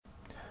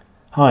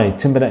Hi,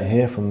 Tim Bennett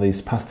here from the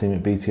SPAS team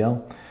at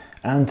BTL,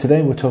 and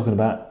today we're talking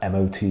about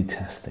MOT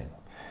testing.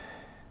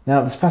 Now,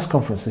 at the SPAS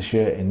conference this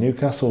year in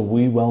Newcastle,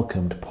 we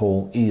welcomed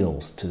Paul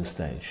Eales to the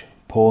stage.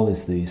 Paul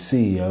is the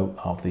CEO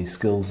of the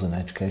Skills and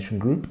Education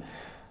Group,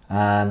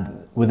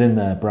 and within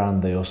their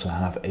brand they also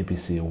have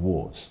ABC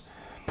Awards.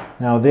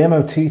 Now, the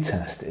MOT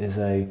test is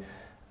a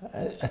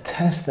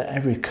test that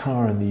every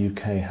car in the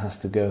UK has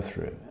to go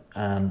through,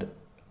 and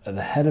at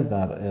the head of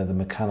that are the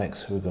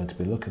mechanics who are going to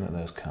be looking at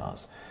those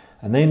cars.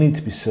 And they need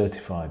to be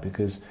certified,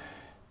 because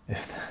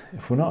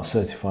if we're not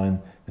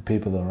certifying the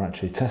people that are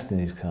actually testing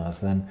these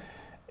cars, then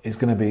it's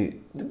going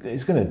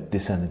to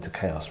descend into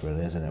chaos,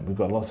 really, isn't it? We've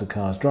got lots of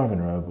cars driving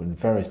the road in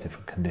various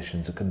different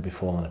conditions that could be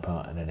falling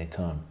apart at any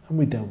time, and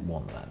we don't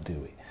want that, do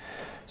we?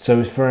 So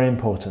it's very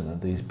important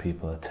that these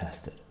people are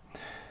tested.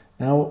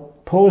 Now,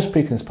 Paul was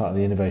speaking as part of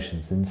the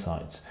Innovations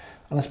Insights,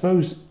 and I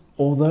suppose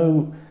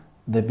although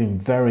they've been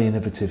very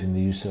innovative in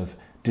the use of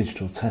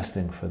digital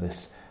testing for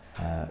this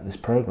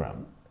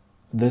program,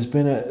 there's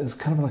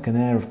kind of like an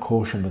air of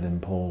caution within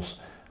Paul's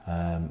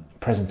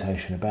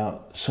presentation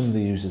about some of the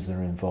users that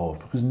are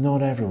involved, because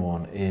not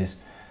everyone is,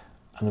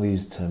 I'm going to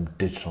use the term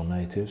digital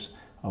natives.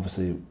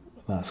 Obviously,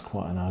 that's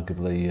quite an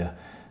arguably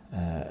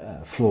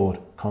flawed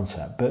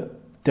concept,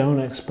 but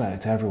don't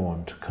expect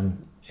everyone to come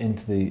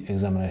into the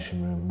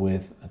examination room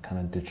with a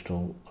kind of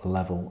digital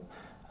level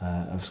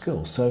of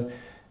skills. So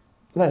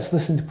let's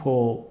listen to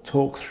Paul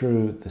talk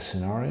through the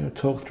scenario,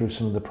 talk through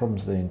some of the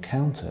problems they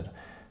encountered,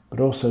 but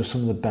also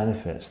some of the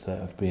benefits that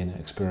have been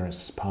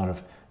experienced as part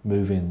of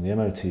moving the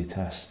MOT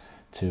tests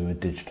to a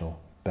digital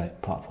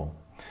platform.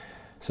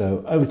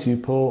 So over to you,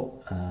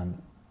 Paul,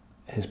 and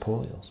here's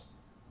Paul Eales.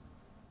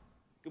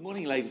 Good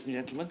morning, ladies and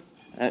gentlemen.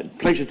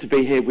 Pleasure to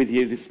be here with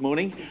you this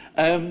morning.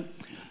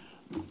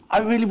 I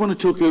really want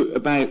to talk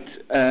about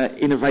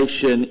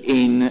innovation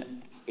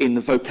in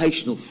the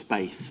vocational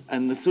space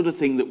and the sort of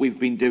thing that we've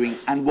been doing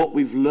and what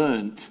we've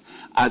learnt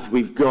as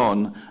we've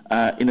gone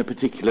in a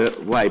particular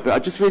way. But I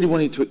just really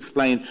wanted to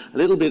explain a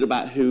little bit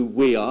about who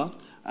we are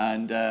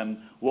and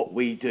what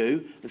we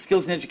do. The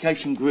Skills and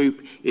Education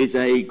Group is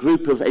a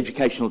group of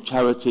educational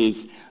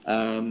charities.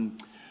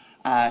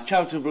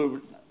 Charitable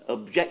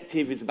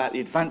objective is about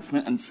the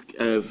advancement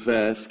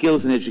of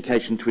skills and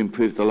education to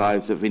improve the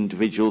lives of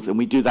individuals, and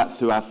we do that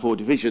through our 4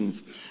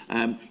 divisions.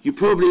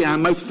 Our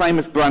most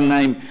famous brand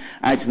name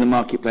out in the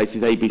marketplace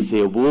is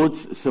ABC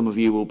Awards. Some of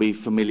you will be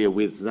familiar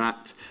with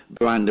that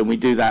brand, and we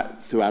do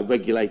that through our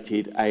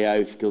regulated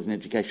AO Skills and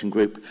Education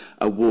Group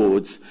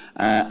Awards,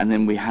 and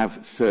then we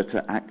have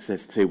CERTA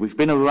access to. We've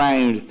been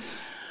around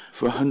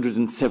for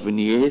 107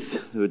 years.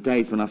 There are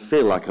days when I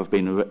feel like I've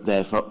been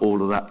there for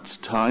all of that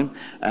time.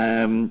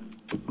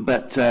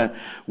 But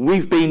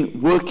we've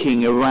been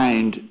working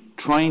around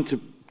trying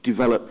to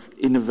develop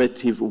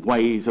innovative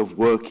ways of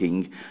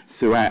working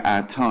throughout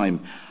our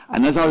time.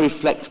 And as I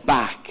reflect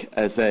back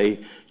as a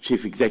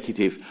chief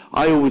executive,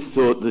 I always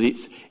thought that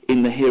it's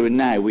in the here and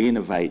now we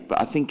innovate.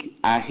 But I think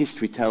our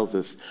history tells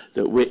us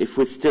that if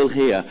we're still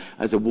here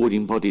as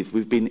awarding bodies,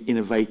 we've been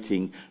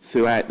innovating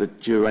throughout the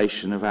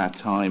duration of our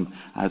time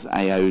as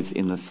AOs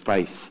in the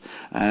space.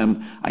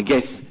 I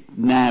guess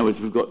now, as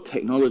we've got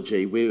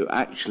technology, we're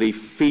actually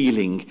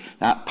feeling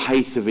that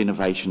pace of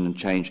innovation and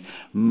change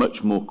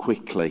much more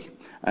quickly.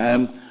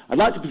 I'd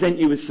like to present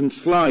you with some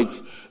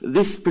slides.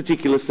 This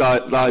particular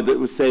slide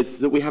that says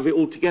that we have it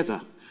all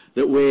together,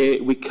 that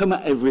we come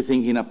at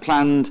everything in a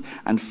planned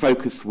and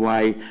focused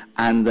way,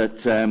 and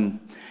that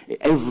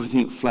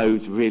everything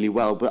flows really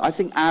well. But I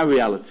think our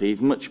reality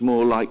is much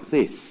more like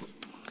this.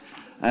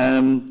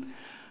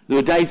 There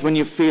are days when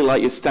you feel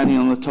like you're standing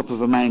on the top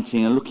of a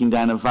mountain and looking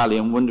down a valley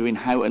and wondering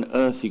how on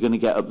earth you're going to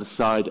get up the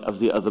side of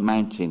the other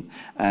mountain.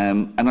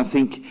 And I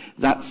think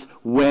that's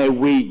where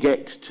we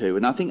get to.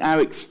 And I think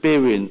our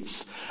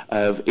experience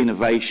of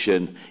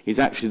innovation is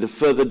actually the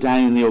further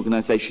down in the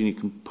organisation you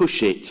can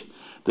push it,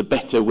 the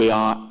better we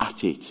are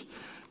at it.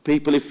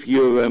 People, if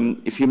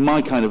you're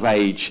my kind of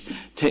age,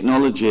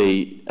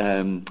 technology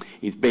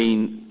is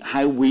being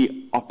how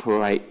we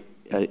operate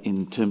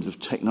in terms of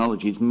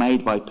technology is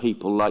made by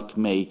people like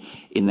me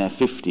in their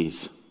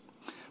 50s.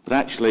 But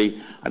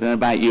actually, I don't know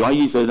about you, I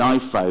use an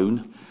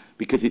iPhone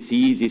because it's the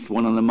easiest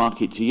one on the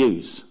market to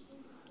use.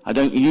 I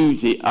don't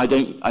use it, I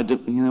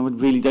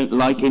really don't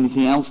like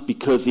anything else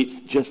because it's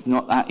just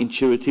not that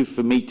intuitive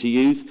for me to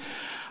use.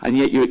 And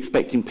yet you're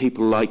expecting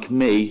people like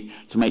me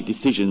to make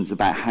decisions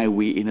about how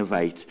we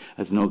innovate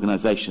as an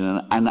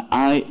organisation. And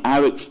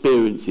our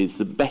experience is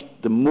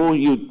the more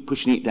you're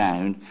pushing it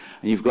down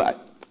and you've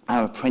got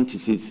our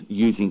apprentices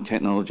using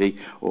technology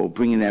or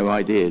bringing their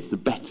ideas, the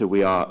better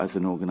we are as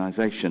an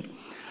organisation.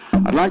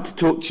 I'd like to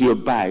talk to you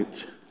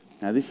about,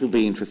 now this will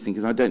be interesting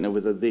because I don't know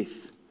whether there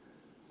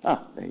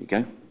you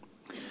go.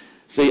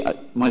 See,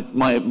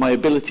 my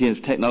ability in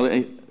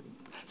technology,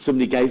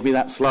 somebody gave me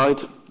that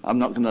slide, I'm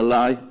not going to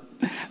lie.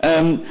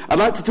 I'd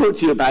like to talk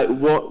to you about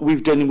what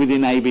we've done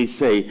within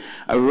ABC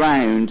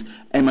around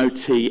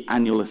MOT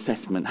annual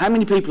assessment. How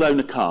many people own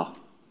a car?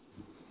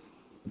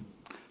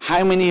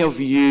 How many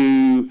of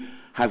you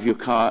have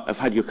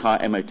had your car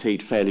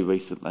MOT'd fairly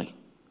recently.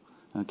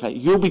 Okay,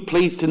 you'll be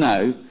pleased to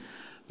know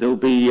there'll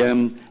be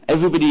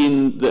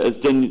everybody that has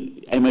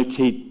done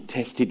MOT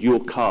tested your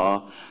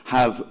car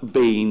have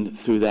been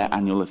through their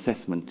annual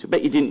assessment. I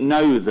bet you didn't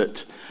know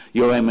that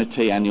your MOT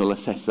annual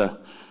assessor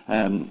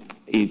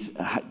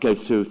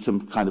goes through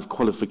some kind of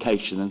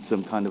qualification and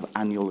some kind of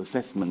annual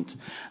assessment.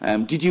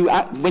 Did you,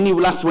 when you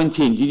last went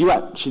in, did you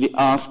actually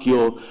ask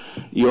your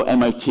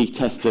MOT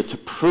tester to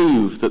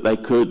prove that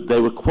they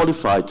were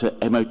qualified to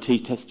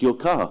MOT test your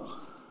car,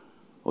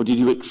 or did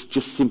you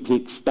just simply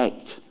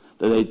expect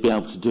that they'd be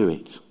able to do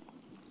it?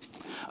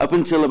 Up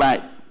until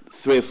about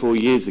 3 or 4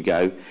 years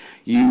ago,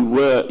 you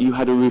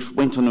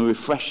went on a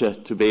refresher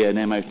to be an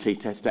MOT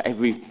tester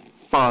every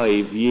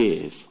 5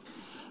 years.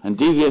 And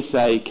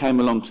DVSA came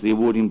along to the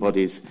awarding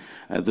bodies.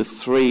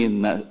 There's 3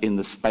 in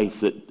the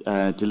space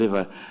that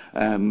deliver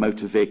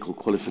motor vehicle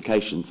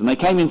qualifications. And they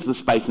came into the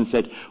space and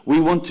said, we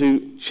want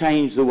to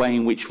change the way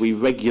in which we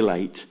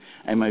regulate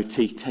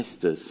MOT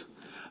testers.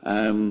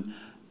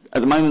 At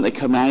the moment they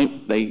come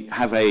out, they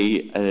have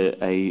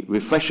a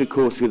refresher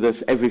course with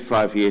us every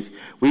 5 years.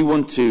 We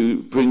want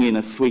to bring in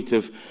a suite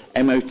of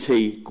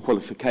MOT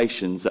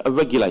qualifications that are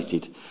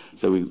regulated.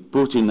 So we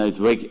brought in those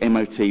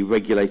MOT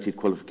regulated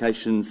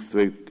qualifications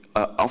through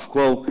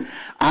Ofqual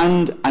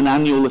and an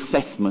annual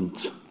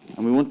assessment.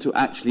 And we want to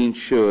actually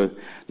ensure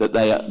that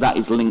that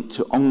is linked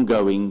to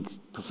ongoing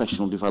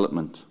professional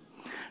development.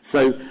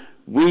 So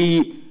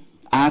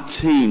our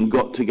team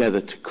got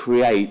together to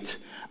create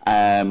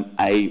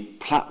a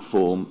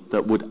platform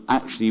that would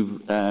actually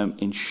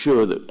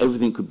ensure that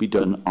everything could be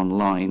done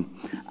online.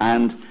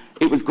 And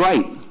it was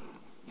great.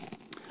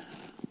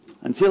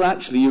 Until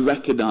actually you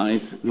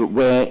recognise that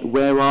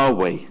where are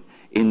we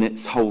in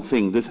this whole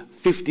thing? There's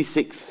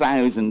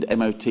 56,000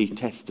 MOT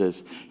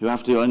testers who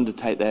have to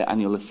undertake their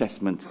annual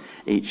assessment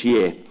each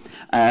year.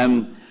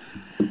 And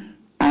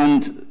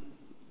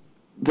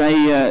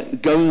they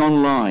going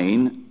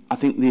online, I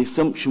think the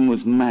assumption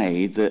was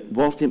made that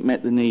whilst it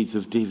met the needs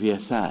of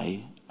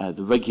DVSA,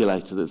 the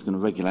regulator that was going to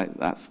regulate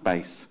that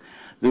space,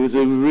 there was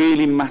a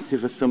really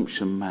massive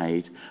assumption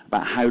made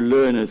about how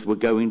learners were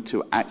going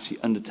to actually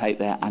undertake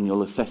their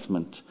annual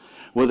assessment.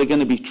 Were they going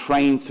to be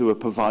trained through a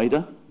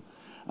provider?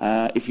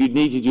 If you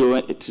needed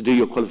to do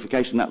your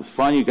qualification, that was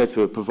fine, you go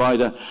through a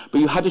provider, but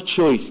you had a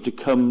choice to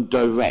come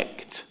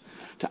direct,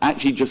 to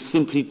actually just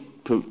simply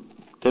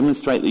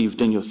demonstrate that you've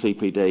done your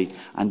CPD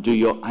and do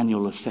your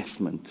annual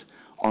assessment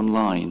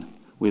online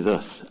with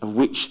us, of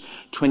which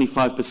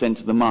 25%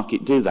 of the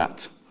market do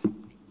that.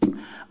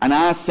 And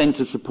our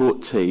centre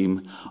support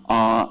team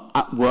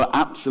were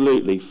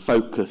absolutely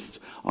focused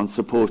on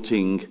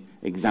supporting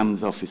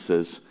exams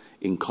officers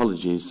in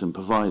colleges and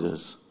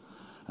providers.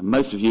 And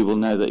most of you will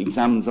know that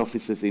exams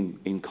officers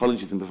in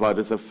colleges and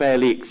providers are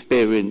fairly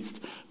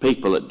experienced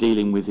people at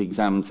dealing with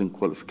exams and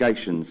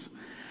qualifications.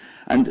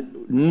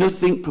 And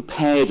nothing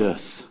prepared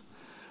us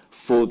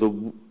for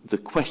the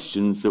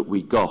questions that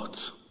we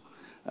got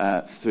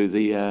through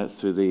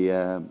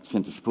the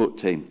centre support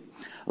team,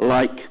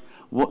 like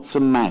what's a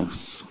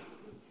mouse,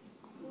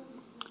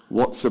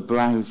 what's a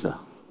browser,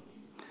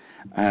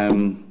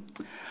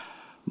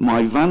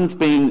 my van's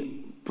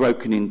been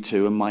broken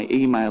into and my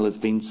email has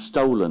been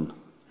stolen.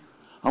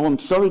 Oh, I'm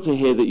sorry to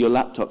hear that your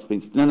laptop's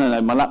been...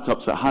 No, my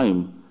laptop's at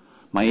home.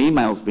 My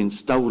email's been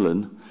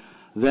stolen,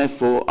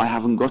 therefore I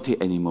haven't got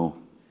it anymore.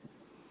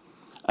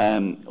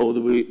 Or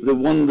the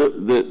one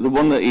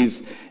that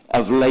is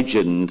of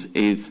legend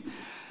is,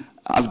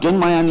 I've done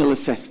my annual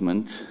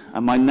assessment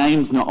and my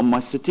name's not on my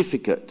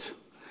certificate.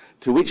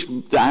 To which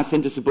our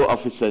centre support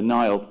officer,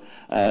 Niall,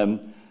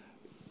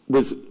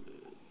 was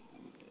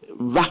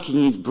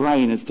racking his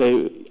brain as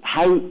to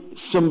how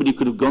somebody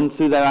could have gone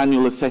through their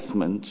annual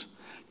assessment,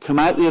 come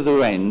out the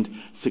other end,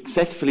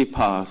 successfully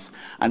pass,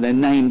 and their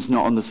name's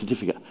not on the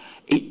certificate.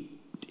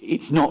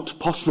 It's not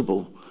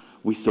possible,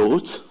 we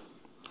thought.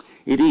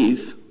 It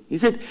is. He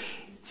said,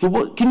 so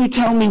what? Can you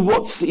tell me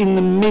what's in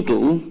the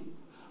middle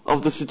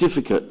of the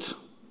certificate?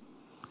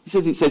 He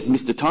said, it says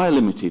Mr. Tyre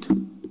Limited.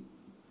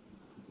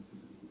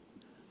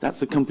 That's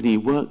the company he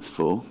works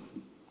for.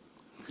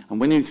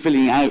 And when he was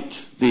filling out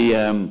his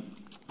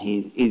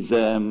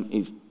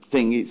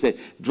thing, it said,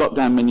 drop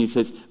down menu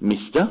says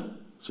Mr.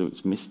 So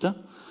it's Mr.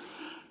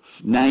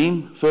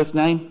 Name, first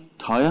name,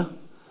 Tyre.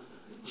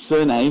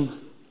 Surname,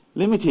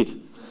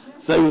 Limited.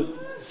 So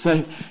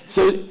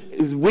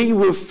we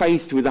were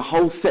faced with a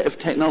whole set of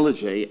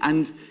technology,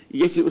 and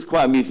yes, it was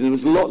quite amusing. There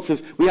was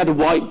we had a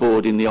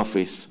whiteboard in the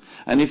office,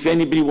 and if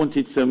anybody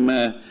wanted some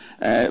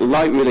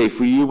light relief,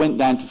 you went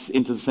down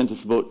into the centre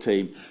support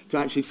team to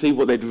actually see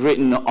what they'd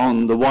written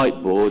on the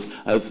whiteboard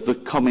as the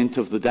comment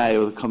of the day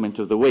or the comment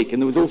of the week.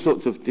 And there was all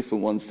sorts of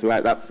different ones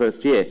throughout that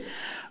first year.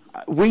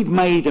 We'd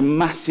made a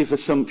massive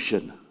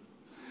assumption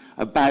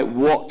about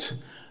what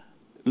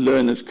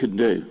learners could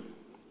do.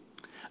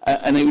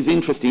 And it was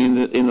interesting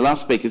in the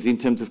last speakers in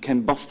terms of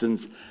Ken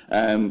Boston's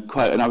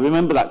quote, and I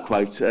remember that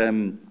quote,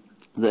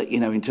 that,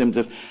 in terms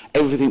of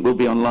everything will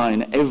be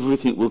online,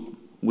 everything will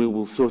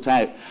will sort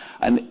out.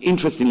 And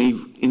interestingly,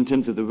 in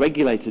terms of the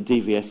regulator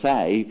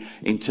DVSA,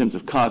 in terms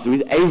of cars,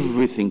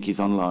 everything is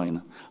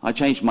online. I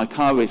changed my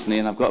car recently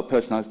and I've got a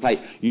personalised plate.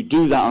 You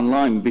do that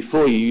online.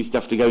 Before, you used to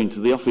have to go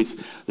into the office.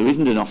 There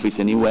isn't an office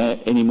anywhere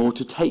anymore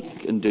to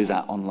take and do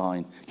that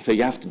online. So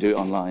you have to do it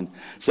online.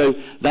 So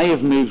they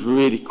have moved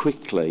really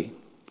quickly.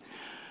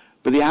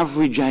 But the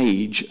average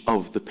age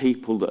of the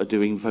people that are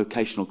doing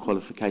vocational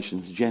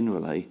qualifications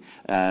generally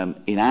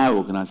in our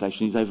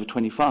organisation is over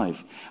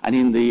 25. And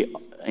in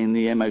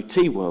the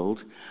MOT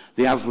world,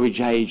 the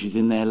average age is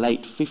in their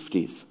late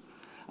 50s.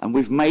 And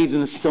we've made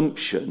an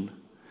assumption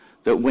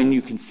that when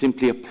you can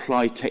simply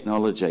apply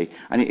technology,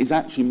 and it has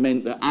actually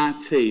meant that our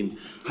team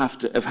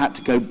have had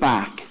to go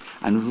back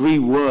and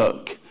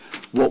rework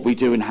what we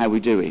do and how we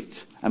do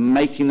it. And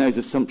making those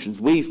assumptions,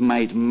 we've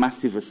made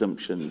massive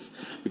assumptions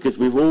because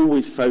we've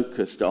always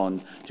focused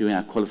on doing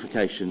our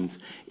qualifications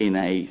in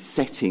a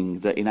setting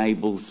that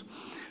enables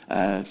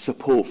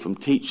support from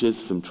teachers,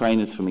 from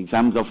trainers, from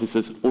exams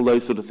officers, all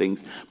those sort of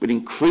things. But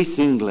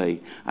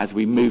increasingly, as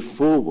we move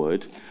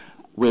forward,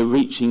 we're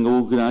reaching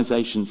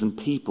organisations and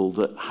people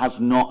that have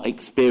not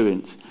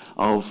experience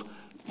of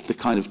the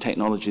kind of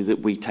technology that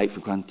we take for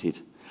granted.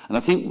 And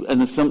I think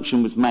an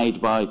assumption was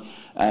made by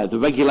the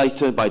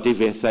regulator, by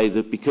DVSA,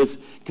 that because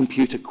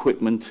computer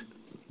equipment,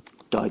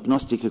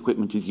 diagnostic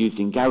equipment is used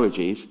in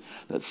garages,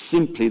 that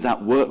simply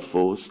that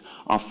workforce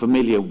are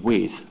familiar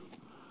with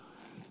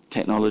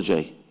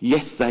technology.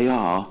 Yes, they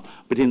are,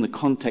 but in the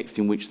context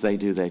in which they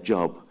do their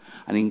job.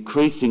 And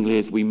increasingly,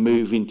 as we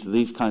move into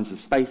these kinds of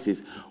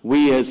spaces,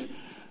 we as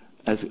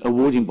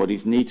awarding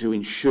bodies need to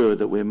ensure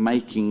that we're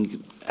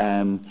making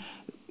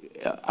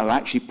are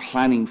actually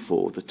planning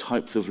for the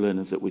types of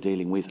learners that we're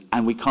dealing with.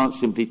 And we can't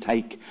simply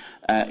take...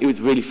 it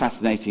was really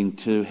fascinating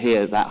to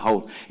hear that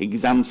whole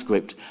exam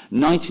script.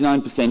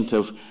 99%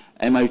 of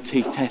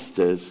MOT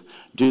testers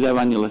do their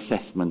annual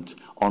assessment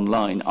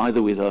online,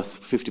 either with us,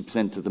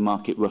 50% of the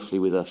market roughly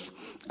with us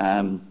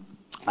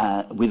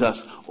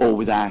or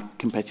with our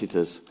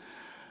competitors.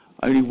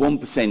 Only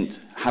 1%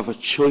 have a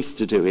choice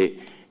to do it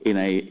in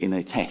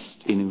a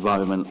test in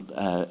environment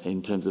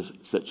in terms of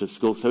such as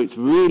school. So it's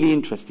really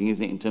interesting,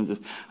 isn't it, in terms of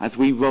as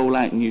we roll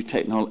out new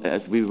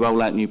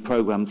new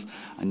programs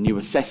and new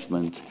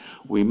assessment,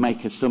 we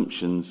make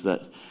assumptions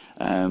that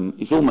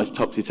it's almost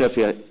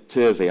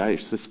topsy-turvy. I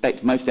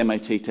suspect most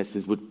MOT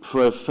testers would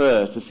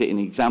prefer to sit in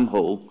an exam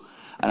hall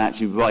and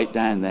actually write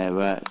down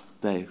their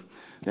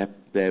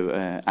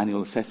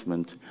annual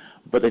assessment,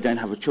 but they don't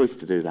have a choice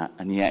to do that.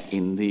 And yet,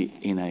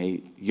 in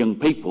a young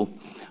people,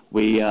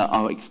 we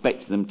are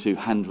expecting them to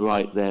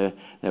handwrite their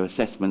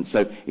assessment.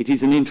 So it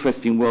is an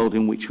interesting world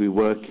in which we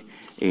work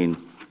in.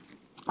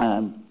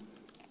 And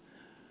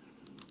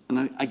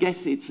I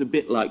guess it's a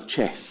bit like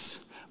chess,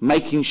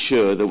 making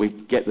sure that we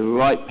get the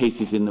right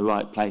pieces in the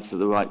right place at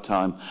the right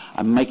time,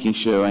 and making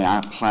sure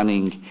our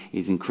planning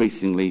is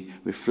increasingly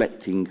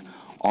reflecting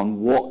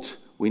on what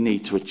we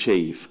need to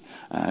achieve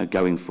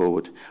going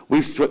forward.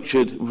 We've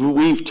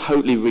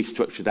totally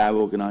restructured our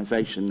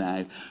organisation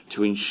now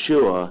to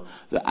ensure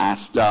that our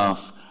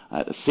staff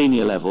at the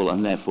senior level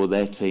and therefore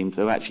their teams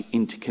are actually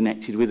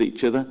interconnected with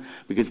each other,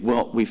 because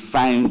what we've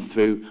found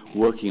through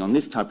working on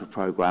this type of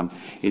programme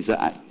is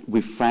that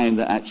we've found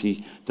that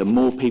actually the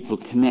more people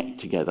connect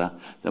together,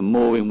 the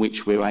more in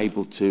which we're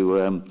able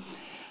to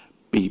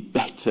be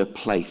better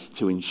placed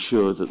to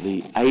ensure that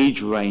the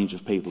age range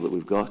of people that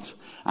we've got.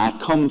 Our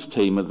comms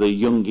team are the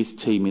youngest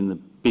team in the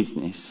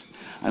business,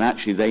 and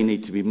actually they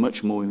need to be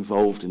much more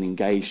involved and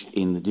engaged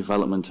in the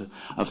development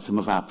of some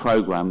of our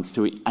programs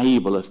to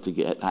enable us to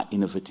get that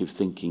innovative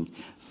thinking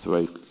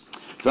through.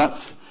 So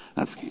that's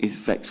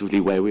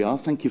effectively where we are.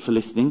 Thank you for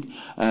listening.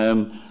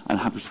 I'm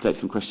happy to take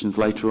some questions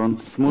later on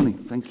this morning.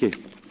 Thank you.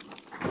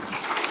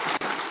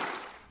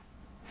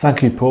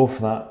 Thank you, Paul,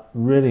 for that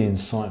really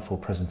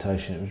insightful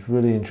presentation. It was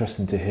really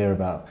interesting to hear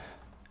about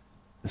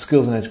the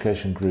Skills and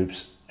Education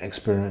Group's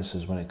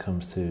experiences when it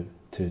comes to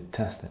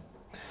testing.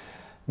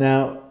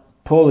 Now,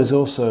 Paul is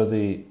also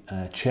the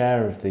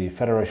chair of the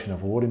Federation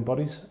of Awarding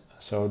Bodies,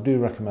 so I do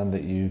recommend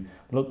that you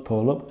look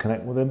Paul up,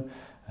 connect with him,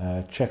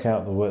 check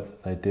out the work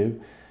that they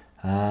do,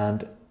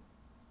 and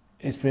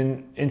it's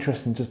been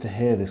interesting just to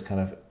hear this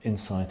kind of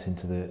insight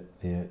into the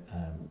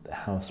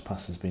how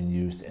SPAS has been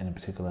used in a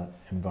particular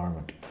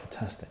environment for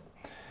testing.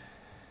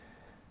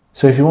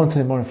 So if you want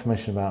any more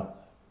information about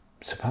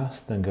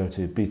SPAS, then go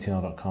to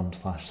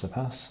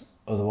btl.com/SPAS.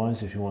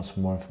 Otherwise, if you want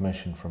some more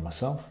information from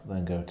myself,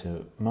 then go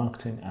to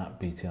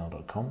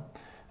marketing@btl.com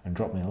and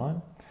drop me a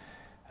line.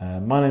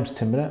 My name's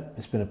Tim Bennett.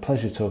 It's been a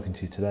pleasure talking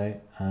to you today,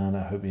 and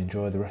I hope you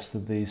enjoy the rest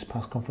of these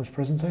SPAS conference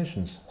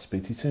presentations.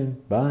 Speak to you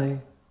soon. Bye.